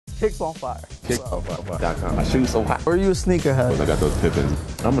KicksOnFire. KicksOnFire.com. I shoot so hot. Or are you a sneakerhead? I got those Pippins.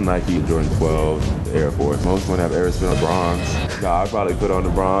 I'm a Nike Jordan 12, the Air Force. Most women have Air bronze. I'd probably put on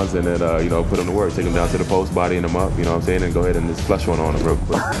the bronze and then, put them to work. Take them down to the post, bodying them up, you know what I'm saying? And go ahead and just flush one on them real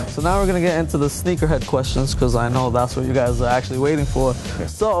quick. So now we're going to get into the sneakerhead questions because I know that's what you guys are actually waiting for.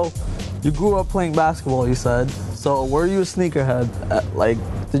 So, you grew up playing basketball, you said. So, were you a sneakerhead?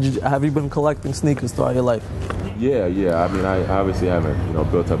 Have you been collecting sneakers throughout your life? Yeah. I mean, I obviously haven't,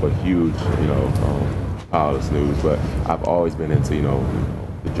 built up a huge, pile of snooze, but I've always been into,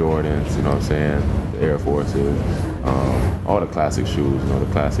 the Jordans, you know what I'm saying, the Air Forces, all the classic shoes, the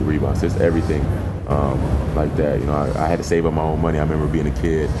classic Reeboks, just everything like that. I had to save up my own money. I remember being a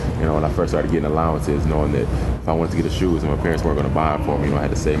kid, when I first started getting allowances, knowing that if I wanted to get the shoes and my parents weren't going to buy them for me, I had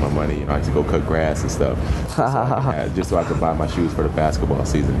to save my money. I used to go cut grass and stuff, just so I could buy my shoes for the basketball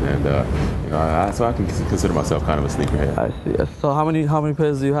season. And so I can consider myself kind of a sneakerhead. I see. So how many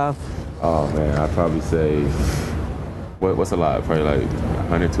pairs do you have? Oh man, I'd probably say, what's a lot? Probably like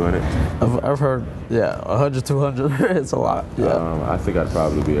 100, 200? I've heard, 100, 200. It's a lot. Yeah. I think I'd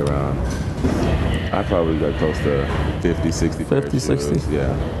probably be around, I'd probably get close to 50, 60 50, 60? Shoes.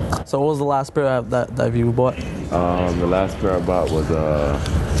 Yeah. So what was the last pair that you bought? The last pair I bought was, I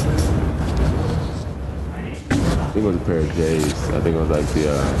think it was a pair of J's. I think it was like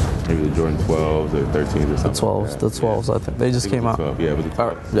maybe the Jordan 12s or 13s or something. The 12s, I think. They just came out. 12. Yeah, it was the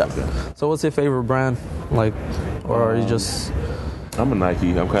 12. Yeah. Okay. So what's your favorite brand? Or are you just... I'm a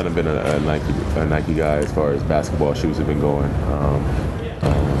Nike. I've kind of been a Nike guy as far as basketball shoes have been going.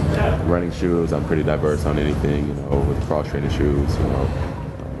 Running shoes, I'm pretty diverse on anything, with cross-training shoes,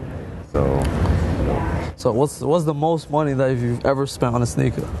 So what's the most money that you've ever spent on a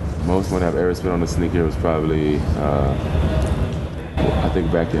sneaker? Most money I've ever spent on a sneaker was probably, I think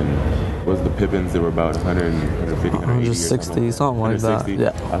back in, was the Pippins? They were about 150, 160, something like that.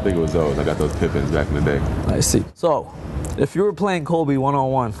 Yeah. I think it was those. I got those Pippins back in the day. I see. So, if you were playing Kobe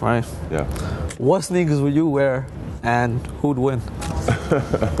one-on-one, right? Yeah. What sneakers would you wear and who'd win?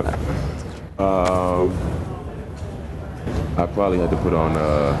 I probably had to put on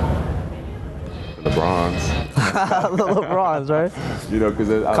LeBrons. The LeBrons, right? Because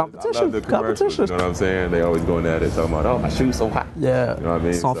I love the commercials, you know what I'm saying? They always going at it, talking about, oh, my shoe's so hot. Yeah. You know what I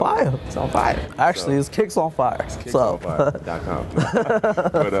mean? It's on fire. It's on fire. Actually, it's KicksOnFire. It's KicksOnFire.com.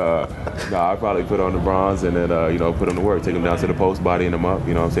 But I'd probably put on the bronze and then, put them to work. Take them down to the post, bodying them up,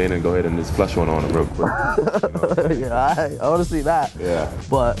 you know what I'm saying? And go ahead and just flush one on them real quick. Yeah, I want to see that. Yeah.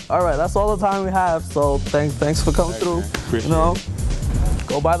 But, all right, that's all the time we have. So thanks for coming through. Appreciate it.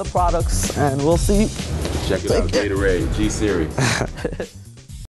 Go buy the products, and we'll see. Check it out, Gatorade, G Series.